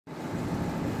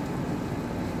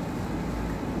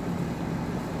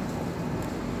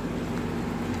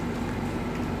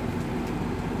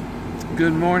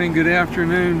Good morning, good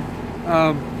afternoon.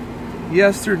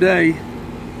 Yesterday,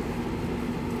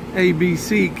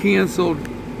 ABC canceled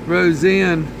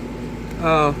Roseanne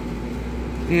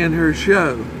and her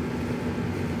show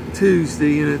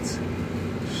Tuesday, and it's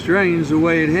strange the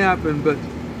way it happened, but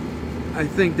I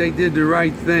think they did the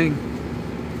right thing.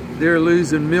 They're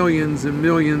losing millions and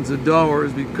millions of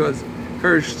dollars because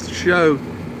her show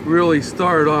really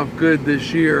started off good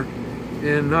this year,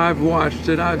 and I've watched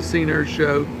it. I've seen her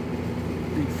show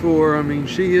before. I mean,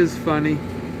 she is funny,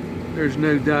 there's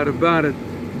no doubt about it,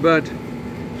 but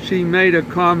she made a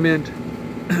comment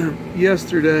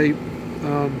yesterday.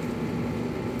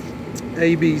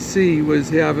 ABC was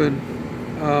having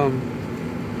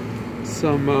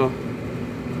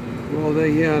well,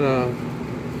 they had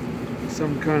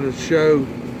some kind of show,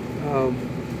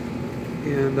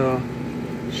 and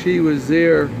she was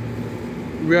there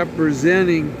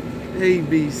representing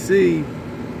ABC.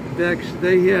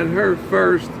 They had her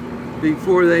first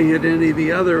before they had any of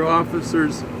the other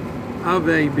officers of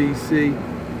ABC,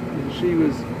 and she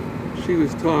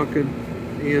was talking,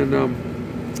 and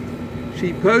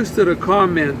she posted a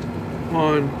comment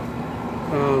on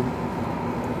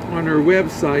her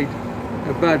website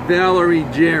about Valerie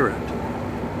Jarrett.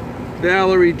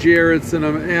 Valerie Jarrett's an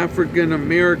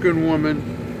African-American woman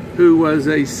who was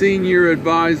a senior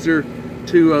advisor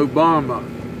to Obama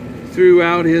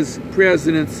throughout his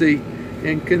presidency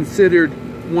and considered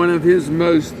one of his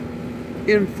most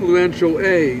influential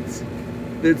aides,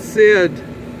 that said,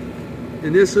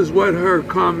 and this is what her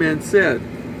comment said: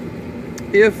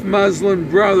 if Muslim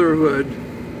Brotherhood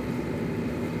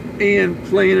and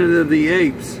Planet of the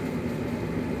Apes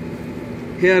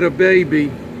had a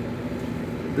baby,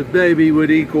 the baby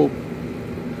would equal,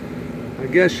 I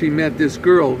guess she met this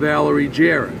girl, Valerie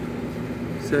Jarrett.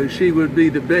 So she would be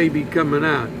the baby coming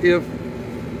out if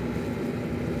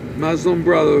Muslim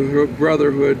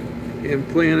Brotherhood and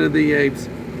Planet of the Apes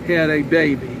had a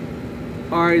baby.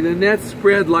 All right, and that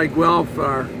spread like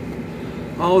wildfire.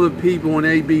 All the people on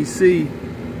ABC,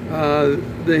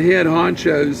 the head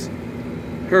honchos,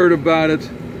 heard about it,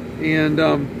 and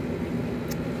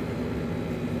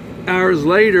hours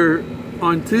later,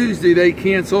 on Tuesday, they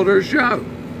canceled her show,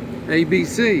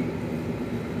 ABC.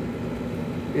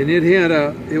 And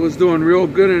it was doing real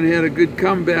good, and it had a good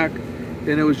comeback,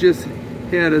 and it was just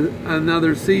had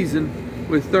another season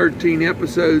with 13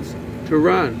 episodes to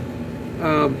run.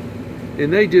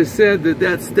 And they just said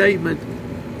that statement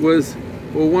was,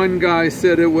 well, one guy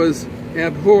said it was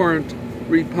abhorrent,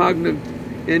 repugnant,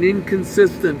 and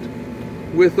inconsistent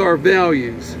with our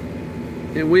values,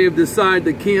 and we have decided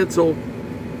to cancel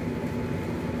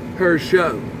her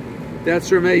show. That's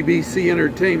from ABC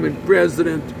Entertainment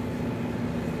President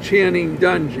Channing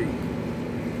Dungey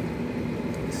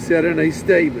said in a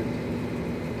statement.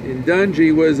 And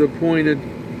Dungey was appointed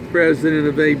president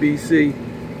of ABC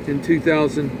in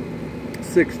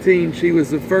 2016. She was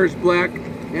the first black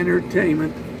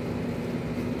entertainment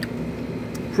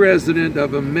president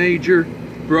of a major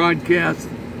broadcast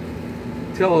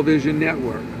television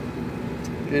network.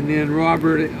 And then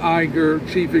Robert Iger,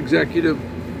 chief executive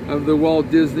of the Walt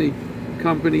Disney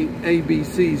Company,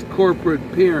 ABC's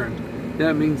corporate parent.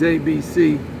 That means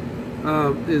ABC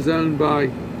is owned by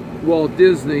Walt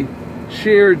Disney,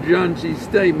 shared Dungey's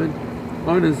statement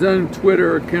on his own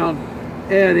Twitter account,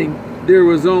 adding, "There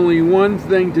was only one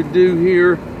thing to do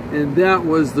here, and that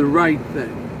was the right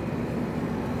thing."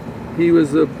 He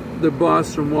was the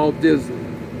boss from Walt Disney.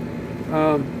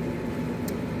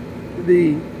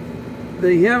 They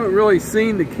haven't really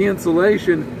seen the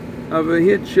cancellation of a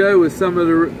hit show with some of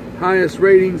the highest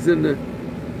ratings in the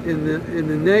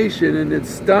nation, and it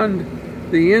stunned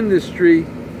the industry,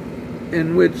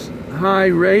 in which high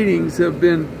ratings have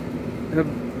been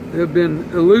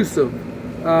elusive.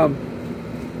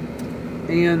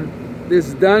 And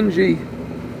this Dungey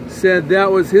said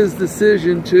that was his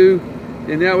decision too,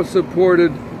 and that was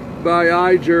supported by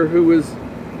Iger, who was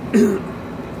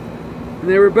and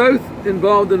they were both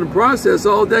involved in the process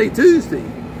all day Tuesday.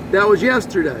 That was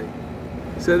yesterday.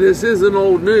 So this isn't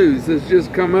old news, it's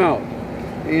just come out.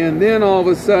 And then all of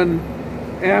a sudden,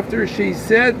 after she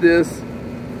said this,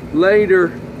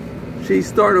 later she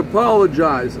started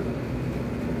apologizing.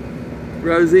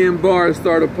 Roseanne Barr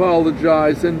started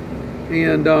apologizing,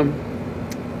 and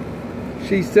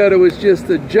she said it was just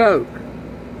a joke.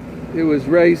 It was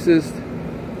racist,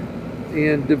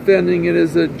 and defending it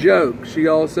as a joke. She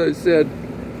also said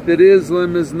that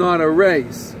Islam is not a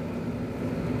race.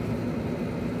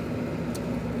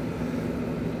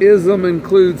 Islam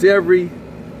includes every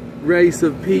race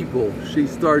of people. She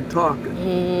started talking.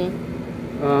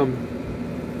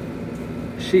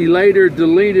 she later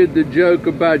deleted the joke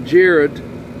about Jarrett.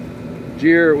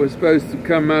 Jarrett was supposed to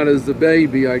come out as the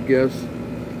baby, I guess.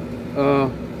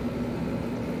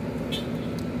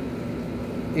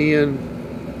 And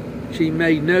she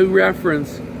made no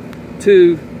reference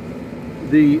to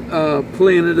the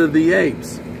Planet of the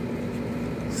Apes.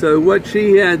 So what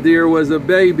she had there was a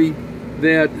baby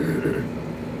that,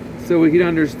 so we can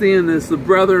understand this, the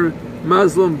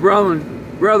Muslim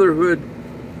Brotherhood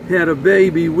had a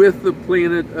baby with the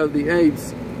Planet of the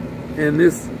Apes, and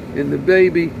the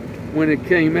baby, when it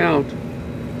came out,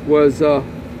 was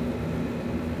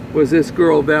this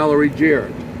girl Valerie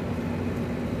Jarrett.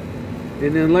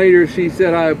 And then later she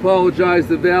said, "I apologize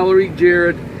to Valerie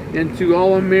Jarrett and to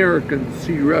all Americans,"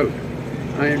 she wrote.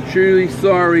 "I am truly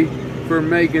sorry for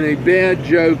making a bad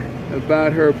joke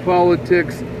about her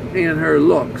politics and her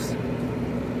looks.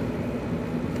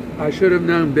 I should have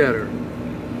known better.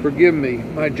 Forgive me,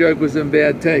 my joke was in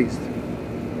bad taste."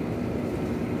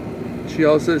 She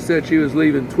also said she was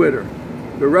leaving Twitter.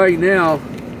 But right now,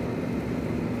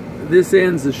 this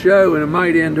ends the show, and it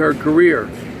might end her career.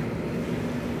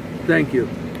 Thank you.